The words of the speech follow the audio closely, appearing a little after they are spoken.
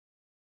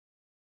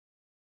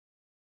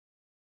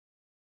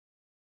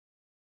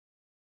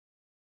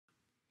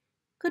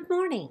Good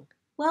morning.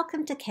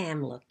 Welcome to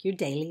Cam Look, your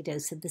daily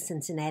dose of the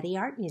Cincinnati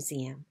Art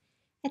Museum.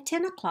 At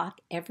 10 o'clock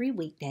every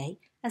weekday,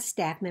 a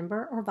staff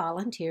member or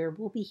volunteer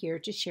will be here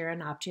to share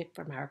an object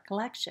from our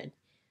collection.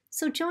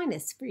 So join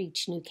us for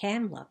each new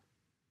Cam Look.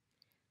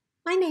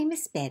 My name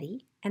is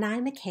Betty, and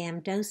I'm a Cam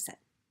docent.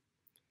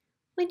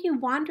 When you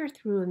wander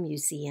through a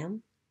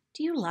museum,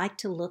 do you like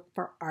to look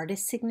for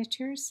artist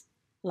signatures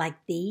like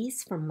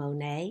these from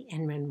Monet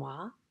and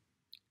Renoir?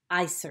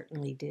 I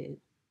certainly do.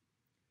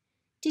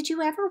 Did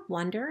you ever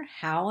wonder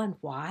how and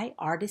why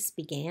artists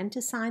began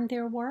to sign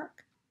their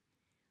work?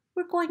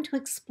 We're going to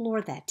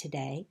explore that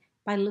today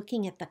by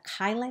looking at the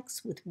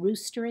Kylix with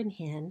Rooster and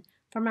Hen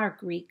from our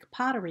Greek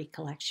pottery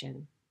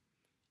collection.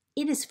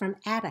 It is from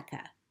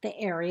Attica, the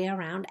area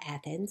around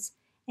Athens,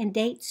 and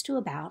dates to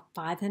about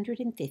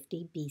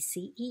 550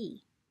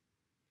 BCE.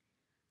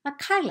 A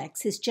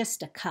Kylix is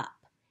just a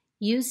cup,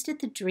 used at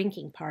the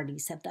drinking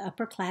parties of the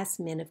upper-class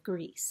men of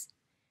Greece.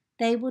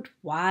 They would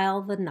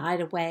while the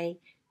night away,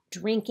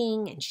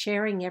 drinking and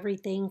sharing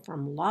everything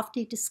from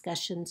lofty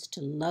discussions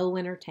to low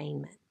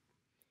entertainment.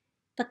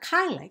 The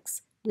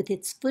Kylix, with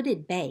its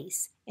footed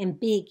base and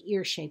big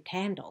ear-shaped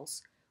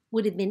handles,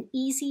 would have been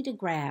easy to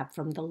grab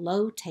from the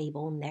low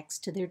table next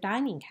to their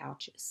dining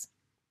couches.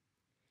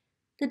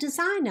 The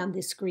design on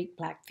this Greek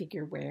black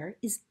figureware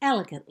is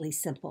elegantly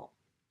simple.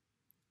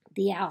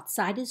 The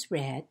outside is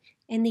red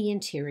and the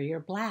interior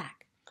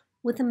black,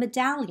 with a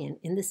medallion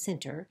in the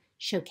center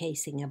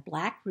showcasing a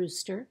black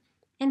rooster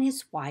and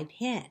his white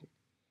hen.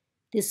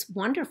 This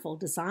wonderful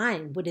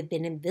design would have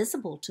been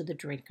invisible to the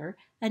drinker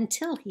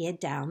until he had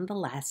downed the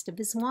last of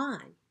his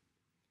wine.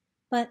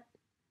 But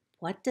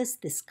what does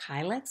this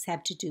Kylix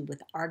have to do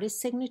with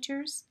artist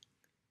signatures?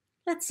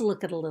 Let's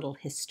look at a little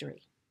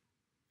history.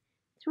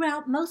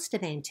 Throughout most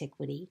of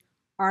antiquity,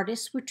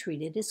 artists were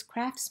treated as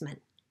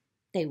craftsmen.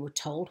 They were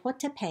told what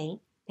to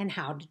paint and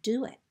how to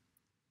do it.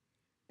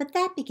 But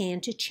that began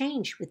to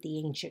change with the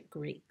ancient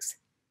Greeks.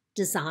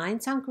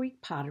 Designs on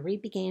Greek pottery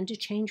began to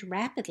change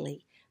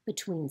rapidly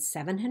between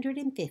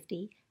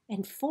 750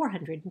 and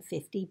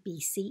 450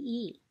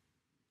 BCE.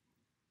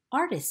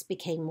 Artists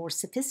became more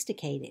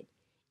sophisticated,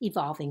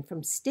 evolving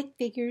from stick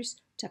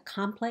figures to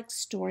complex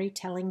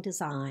storytelling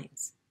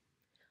designs.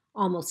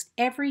 Almost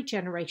every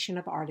generation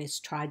of artists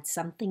tried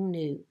something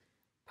new,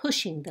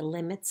 pushing the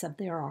limits of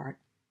their art.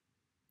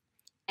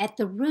 At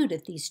the root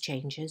of these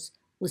changes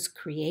was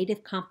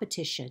creative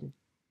competition,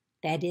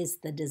 that is,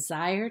 the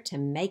desire to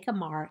make a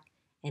mark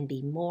and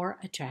be more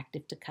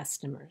attractive to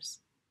customers.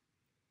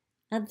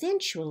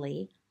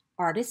 Eventually,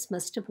 artists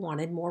must have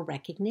wanted more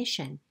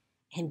recognition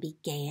and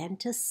began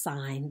to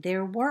sign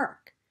their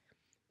work.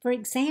 For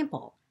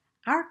example,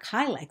 our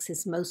Kylix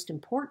is most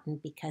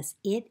important because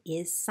it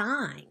is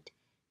signed.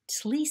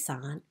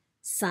 Tleson,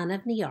 son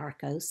of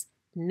Niarchos,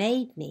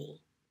 made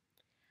me.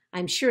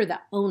 I'm sure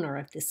the owner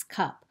of this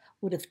cup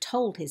would have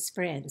told his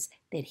friends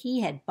that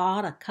he had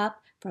bought a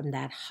cup from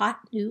that hot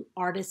new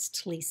artist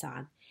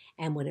Tleson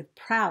and would have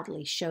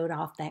proudly showed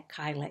off that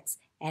Kylix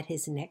at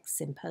his next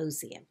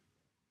symposium.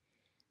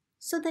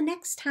 So the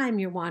next time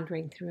you're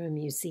wandering through a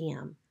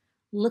museum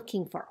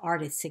looking for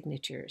artist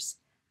signatures,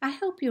 I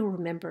hope you'll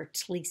remember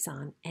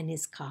Tleson and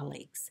his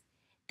colleagues.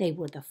 They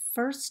were the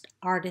first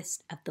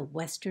artists of the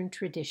Western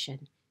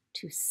tradition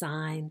to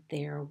sign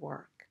their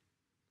work.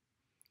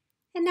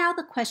 And now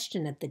the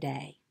question of the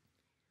day.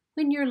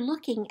 When you're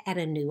looking at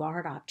a new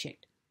art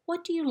object,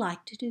 what do you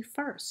like to do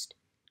first?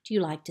 Do you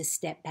like to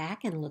step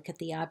back and look at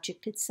the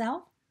object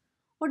itself?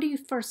 Or do you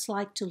first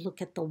like to look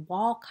at the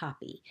wall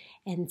copy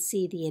and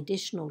see the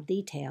additional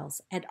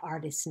details and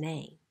artist's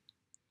name?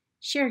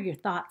 Share your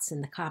thoughts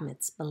in the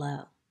comments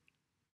below.